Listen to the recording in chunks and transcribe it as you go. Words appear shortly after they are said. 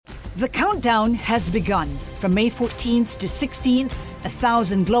The countdown has begun. From May 14th to 16th,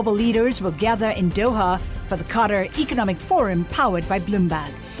 1,000 global leaders will gather in Doha for the Qatar Economic Forum powered by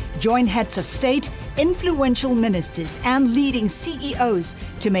Bloomberg. Join heads of state, influential ministers, and leading CEOs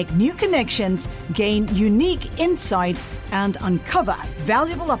to make new connections, gain unique insights, and uncover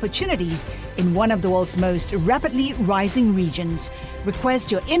valuable opportunities in one of the world's most rapidly rising regions.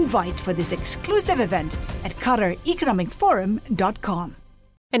 Request your invite for this exclusive event at QatarEconomicForum.com.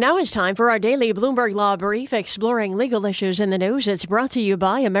 And now it's time for our daily Bloomberg Law Brief, exploring legal issues in the news. It's brought to you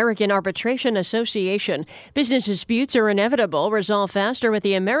by American Arbitration Association. Business disputes are inevitable. Resolve faster with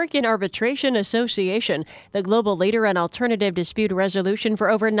the American Arbitration Association, the global leader in alternative dispute resolution for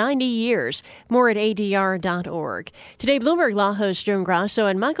over 90 years. More at ADR.org. Today, Bloomberg Law host June Grasso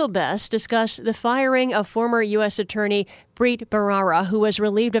and Michael Best discuss the firing of former U.S. Attorney Preet Bharara, who was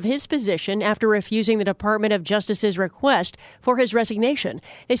relieved of his position after refusing the Department of Justice's request for his resignation.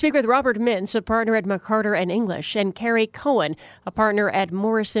 They speak with Robert Mintz, a partner at McCarter & English, and Carrie Cohen, a partner at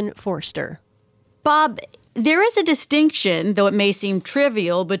Morrison Forster. Bob, there is a distinction, though it may seem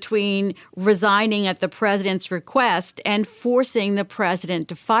trivial, between resigning at the president's request and forcing the president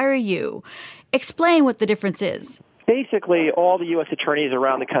to fire you. Explain what the difference is. Basically, all the U.S. attorneys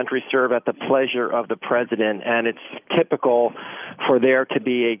around the country serve at the pleasure of the president, and it's typical for there to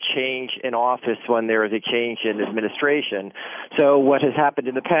be a change in office when there is a change in administration. So what has happened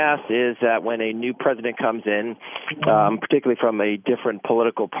in the past is that when a new president comes in, particularly from a different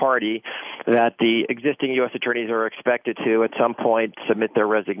political party, that the existing U.S. attorneys are expected to, at some point, submit their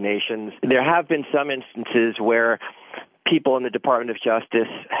resignations. There have been some instances where people in the Department of Justice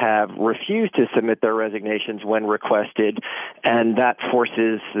have refused to submit their resignations when requested, and that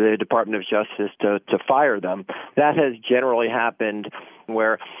forces the Department of Justice to fire them. That has generally happened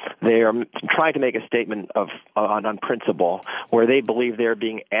where they are trying to make a statement on principle, where they believe they're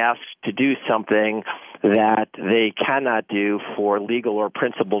being asked to do something that they cannot do for legal or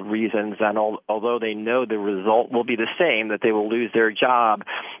principled reasons, and although they know the result will be the same, that they will lose their job,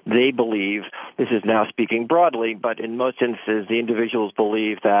 they believe, this is now speaking broadly, but in most instances, the individuals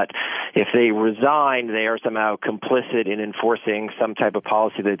believe that if they resign, they are somehow complicit in enforcing some type of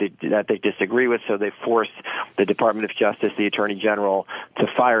policy that they disagree with, so they force the Department of Justice, the Attorney General, to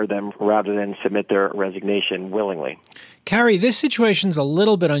fire them rather than submit their resignation willingly. Carrie, this situation's a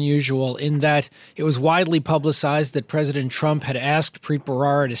little bit unusual in that it was widely publicized that President Trump had asked Preet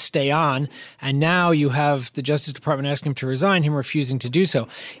Bharara to stay on, and now you have the Justice Department asking him to resign, him refusing to do so.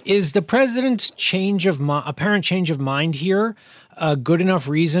 Is the president's apparent change of mind here a good enough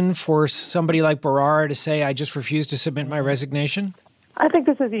reason for somebody like Bharara to say, I just refuse to submit my resignation? I think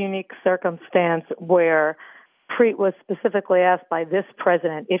this is a unique circumstance where Preet was specifically asked by this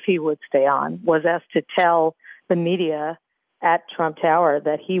president if he would stay on, was asked to tell the media at Trump Tower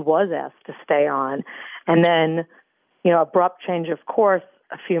that he was asked to stay on, and then, abrupt change of course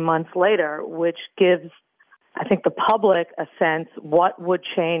a few months later, which gives, I think, the public a sense what would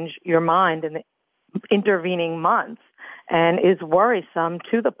change your mind in the intervening months, and is worrisome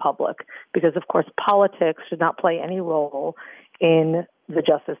to the public because, of course, politics should not play any role in the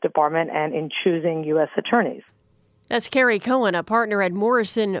Justice Department and in choosing U.S. attorneys. That's Carrie Cohen, a partner at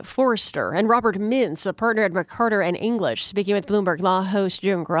Morrison Forster, and Robert Mintz, a partner at McCarter & English, speaking with Bloomberg Law host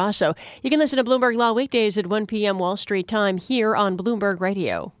June Grasso. You can listen to Bloomberg Law weekdays at 1 p.m. Wall Street time here on Bloomberg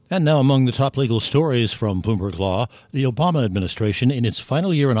Radio. And now among the top legal stories from Bloomberg Law, the Obama administration in its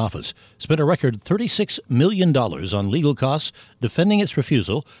final year in office spent a record $36 million on legal costs defending its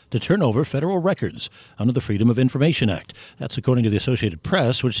refusal to turn over federal records under the Freedom of Information Act. That's according to the Associated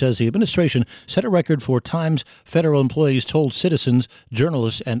Press, which says the administration set a record for times federal employees told citizens,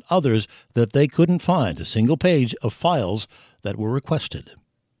 journalists, and others that they couldn't find a single page of files that were requested.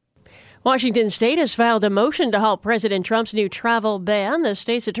 Washington State has filed a motion to halt President Trump's new travel ban. The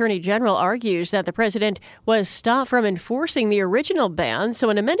state's attorney general argues that the president was stopped from enforcing the original ban,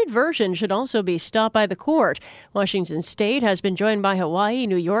 so an amended version should also be stopped by the court. Washington State has been joined by Hawaii,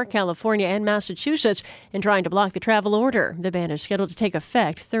 New York, California, and Massachusetts in trying to block the travel order. The ban is scheduled to take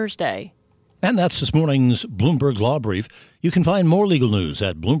effect Thursday. And that's this morning's Bloomberg Law Brief. You can find more legal news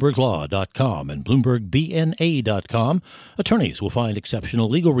at BloombergLaw.com and BloombergBNA.com. Attorneys will find exceptional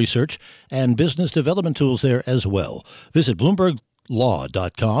legal research and business development tools there as well. Visit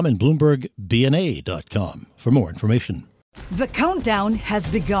BloombergLaw.com and BloombergBNA.com for more information. The countdown has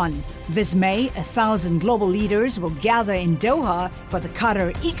begun. This May, 1,000 global leaders will gather in Doha for the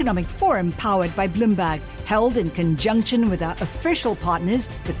Qatar Economic Forum powered by Bloomberg, held in conjunction with our official partners,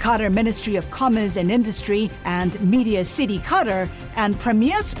 the Qatar Ministry of Commerce and Industry and Media City Qatar, and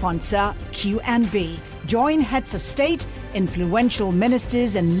premier sponsor QNB. Join heads of state, influential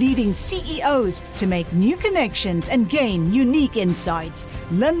ministers and leading CEOs to make new connections and gain unique insights.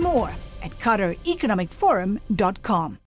 Learn more at QatarEconomicForum.com.